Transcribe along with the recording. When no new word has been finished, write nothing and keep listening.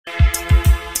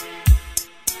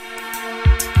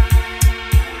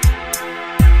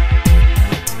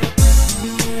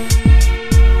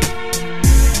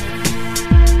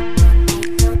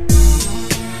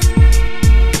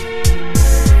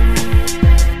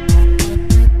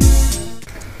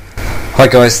Hi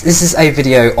guys, this is a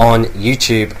video on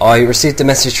YouTube. I received a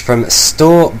message from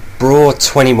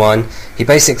Joshroxs123. He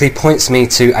basically points me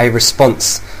to a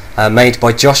response made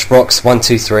by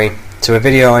Joshroxs123 to a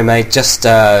video I made just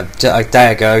a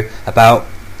day ago about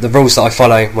the rules that I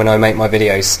follow when I make my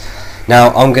videos. Now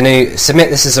I'm going to submit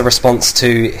this as a response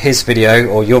to his video,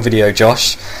 or your video,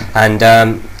 Josh,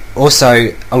 and also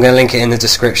I'm going to link it in the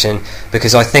description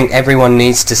because I think everyone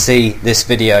needs to see this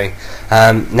video.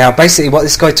 Now basically what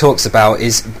this guy talks about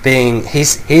is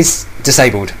he's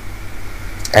disabled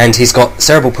and he's got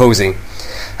cerebral palsy,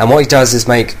 and what he does is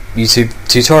make YouTube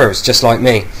tutorials just like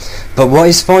me, but what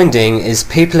he's finding is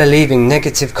people are leaving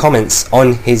negative comments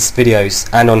on his videos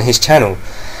and on his channel.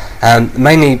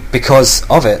 Mainly because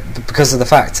of the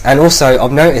fact, and also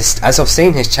I've noticed as I've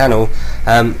seen his channel,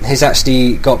 he's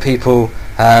actually got people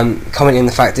commenting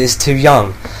the fact that it's too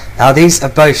young. Now these are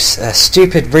both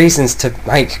stupid reasons to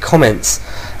make comments,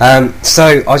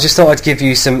 so I just thought I'd give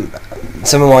you some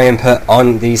of my input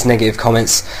on these negative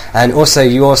comments, and also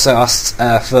you also asked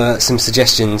for some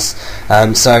suggestions,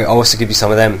 so I'll also give you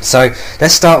some of them. So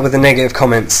let's start with the negative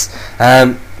comments.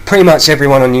 Pretty much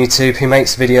everyone on YouTube who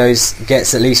makes videos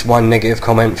gets at least one negative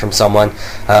comment from someone.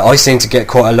 I seem to get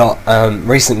quite a lot.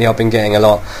 Recently I've been getting a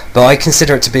lot, but I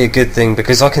consider it to be a good thing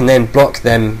because I can then block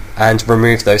them and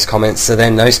remove those comments, so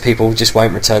then those people just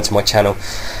won't return to my channel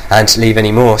and leave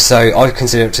any more. So I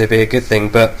consider it to be a good thing.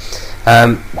 But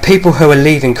people who are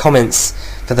leaving comments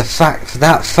for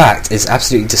that fact is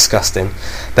absolutely disgusting.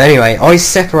 But anyway, I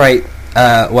separate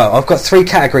well, I've got three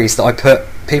categories that I put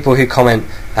people who comment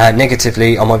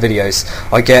negatively on my videos.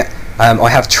 I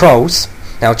have trolls.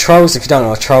 Now trolls, if you don't know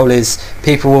what a troll is,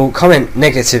 people will comment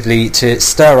negatively to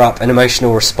stir up an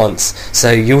emotional response,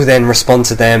 so you'll then respond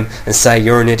to them and say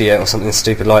you're an idiot or something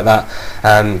stupid like that.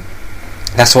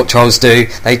 That's what trolls do.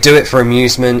 They do it for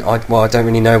amusement. Well, I don't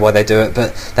really know why they do it,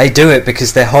 but they do it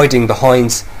because they're hiding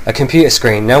behind a computer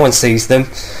screen. No one sees them.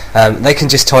 They can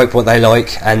just type what they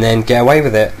like and then get away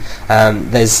with it.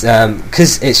 Because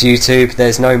it's YouTube,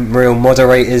 there's no real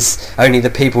moderators, only the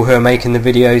people who are making the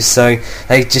videos, so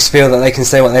they just feel that they can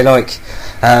say what they like.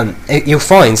 You'll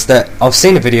find that I've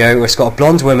seen a video where it's got a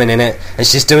blonde woman in it and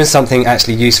she's doing something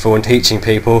actually useful and teaching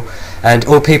people, and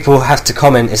all people have to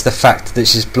comment is the fact that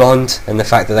she's blonde and the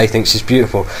fact that they think she's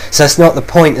beautiful. So that's not the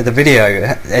point of the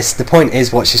video. The point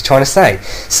is what she's trying to say.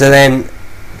 So then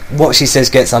what she says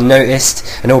gets unnoticed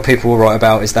and all people will write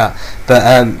about is that. But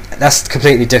that's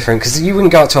completely different, because you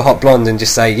wouldn't go up to a hot blonde and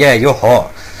just say, yeah, you're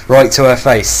hot, right to her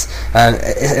face.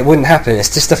 It wouldn't happen.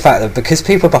 It's just the fact that because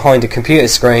people are behind a computer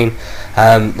screen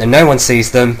and no one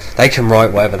sees them, they can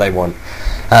write whatever they want.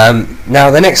 Now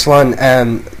the next one,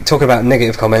 talking about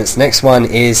negative comments, next one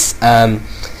is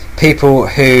people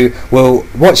who will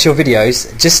watch your videos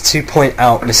just to point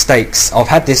out mistakes. I've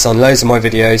had this on loads of my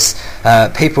videos.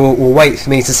 People will wait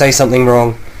for me to say something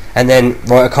wrong and then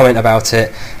write a comment about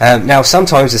it. Now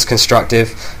sometimes it's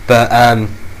constructive, but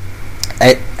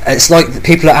it's like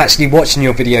people are actually watching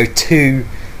your video to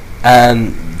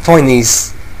find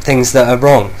these things that are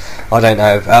wrong. I don't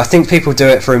know. I think people do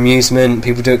it for amusement.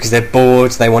 People do it because they're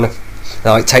bored. They want to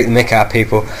take the mick out of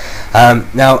people.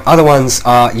 Now other ones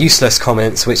are useless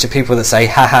comments, which are people that say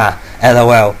haha,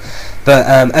 lol. But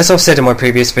as I've said in my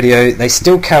previous video, they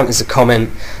still count as a comment,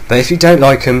 but if you don't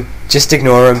like them, just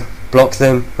ignore them, block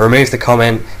them, remove the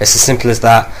comment. It's as simple as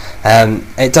that.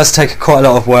 It does take quite a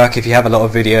lot of work. If you have a lot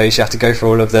of videos, you have to go through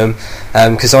all of them,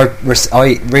 because I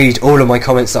read all of my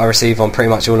comments that I receive on pretty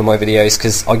much all of my videos,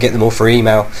 because I get them all for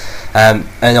email, and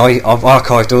I've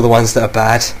archived all the ones that are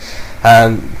bad.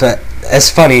 But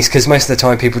it's funny because most of the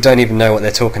time people don't even know what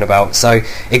they're talking about, so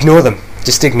ignore them.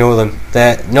 Just ignore them.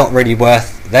 They're not really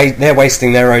worth. They're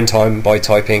wasting their own time by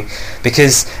typing,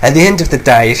 because at the end of the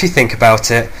day, if you think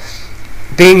about it,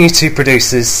 being YouTube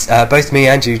producers, both me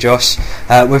and you, Josh,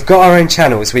 we've got our own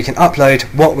channels. We can upload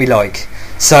what we like.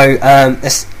 So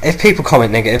if people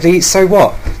comment negatively, so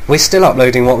what? We're still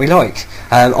uploading what we like.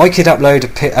 I could upload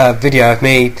a video of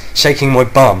me shaking my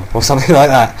bum or something like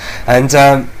that, and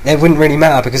it wouldn't really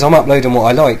matter because I'm uploading what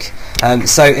I like.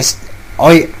 So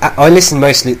I listen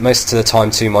most of the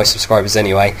time to my subscribers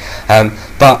anyway.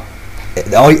 But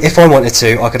if I wanted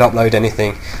to, I could upload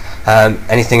anything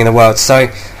in the world. So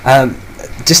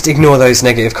just ignore those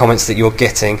negative comments that you're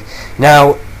getting.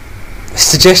 Now,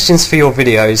 suggestions for your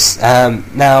videos.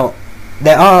 Now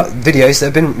there are videos that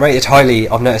have been rated highly,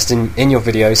 I've noticed, in your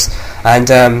videos, and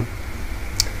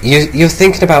you're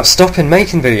thinking about stopping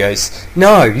making videos.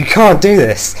 No, you can't do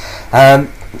this.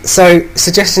 So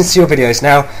suggestions to your videos.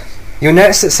 Now you'll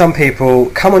notice that some people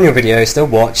come on your videos, they'll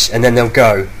watch and then they'll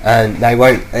go, and they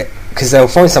won't because they'll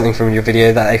find something from your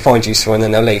video that they find useful and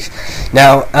then they'll leave.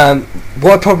 Now,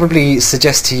 what I'd probably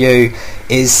suggest to you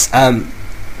is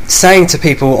saying to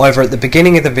people either at the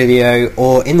beginning of the video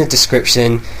or in the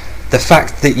description the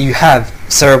fact that you have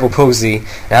cerebral palsy.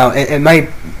 Now, it may,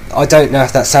 I don't know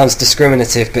if that sounds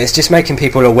discriminative, but it's just making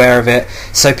people aware of it,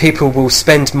 so people will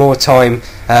spend more time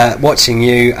watching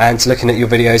you and looking at your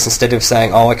videos instead of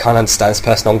saying, oh, I can't understand this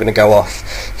person, I'm going to go off.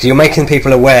 So you're making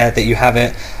people aware that you have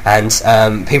it,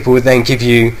 and people will then give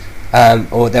you,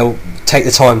 or they'll take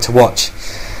the time to watch.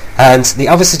 And the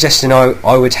other suggestion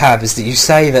I would have is that you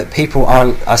say that people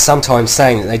are sometimes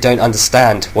saying that they don't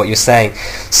understand what you're saying.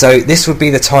 So this would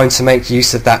be the time to make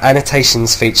use of that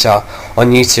annotations feature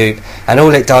on YouTube, and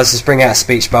all it does is bring out a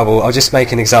speech bubble. I'll just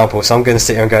make an example, so I'm going to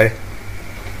sit here and go.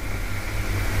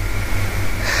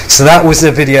 So that was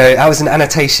a video, that was an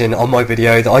annotation on my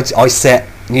video that I set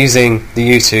using the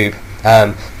YouTube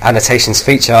annotations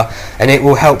feature, and it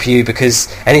will help you, because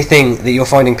anything that you're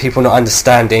finding people not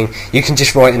understanding, you can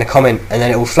just write in a comment and then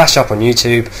it will flash up on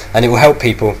YouTube and it will help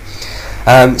people.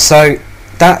 So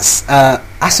that's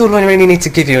all I really need to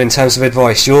give you in terms of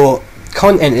advice. Your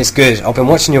content is good. I've been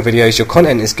watching your videos, your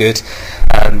content is good.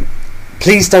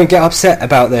 Please don't get upset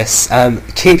about this.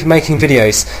 Keep making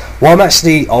videos. What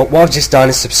I've just done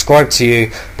is subscribe to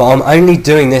you, but I'm only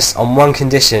doing this on one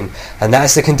condition, and that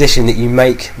is the condition that you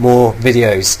make more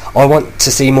videos. I want to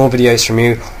see more videos from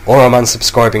you, or I'm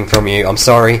unsubscribing from you. I'm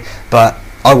sorry, but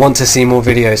I want to see more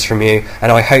videos from you,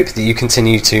 and I hope that you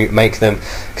continue to make them,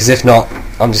 because if not,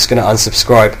 I'm just going to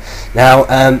unsubscribe. Now,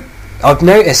 I've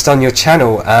noticed on your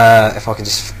channel, if I can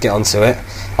just get onto it,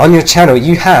 on your channel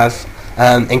you have,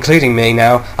 including me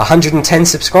now, 110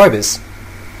 subscribers.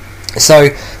 So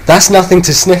that's nothing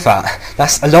to sniff at.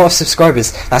 That's a lot of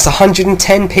subscribers. That's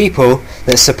 110 people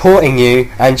that are supporting you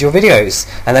and your videos,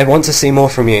 and they want to see more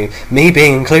from you, me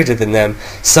being included in them.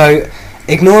 So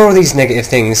ignore all these negative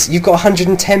things. You've got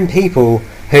 110 people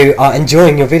who are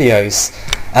enjoying your videos.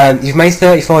 You've made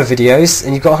 35 videos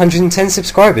and you've got 110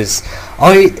 subscribers.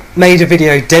 I made a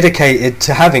video dedicated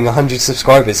to having 100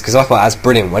 subscribers because I thought that's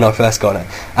brilliant when I first got it.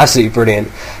 Absolutely brilliant.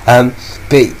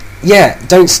 But yeah,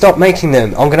 don't stop making them.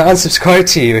 I'm going to unsubscribe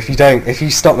to you if you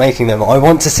stop making them. I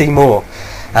want to see more.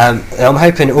 And I'm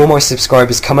hoping all my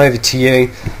subscribers come over to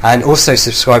you and also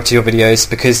subscribe to your videos,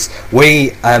 because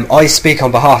I speak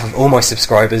on behalf of all my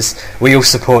subscribers. We all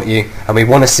support you and we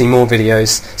want to see more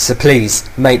videos, so please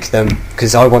make them,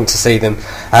 because I want to see them.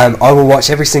 I will watch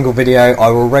every single video, I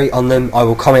will rate on them, I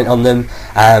will comment on them,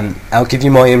 I'll give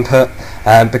you my input,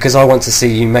 because I want to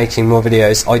see you making more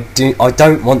videos. I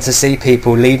don't want to see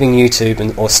people leaving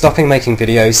YouTube or stopping making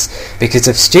videos because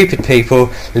of stupid people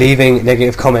leaving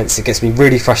negative comments. It gets me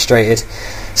really frustrated.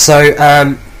 So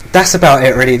that's about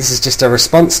it really. This is just a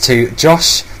response to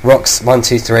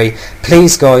Joshroxs123.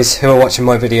 Please guys who are watching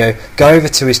my video, go over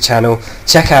to his channel,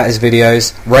 check out his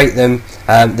videos, rate them,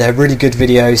 they're really good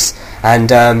videos,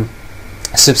 and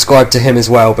subscribe to him as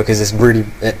well, because it's really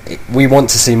we want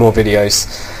to see more videos.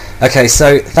 Okay,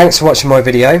 so thanks for watching my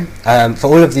video. For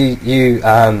all of you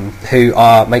who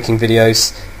are making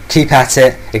videos, keep at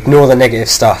it, ignore the negative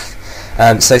stuff.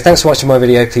 So thanks for watching my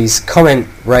video. Please comment,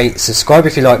 rate, subscribe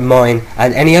if you like mine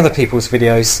and any other people's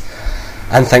videos,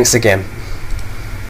 and thanks again.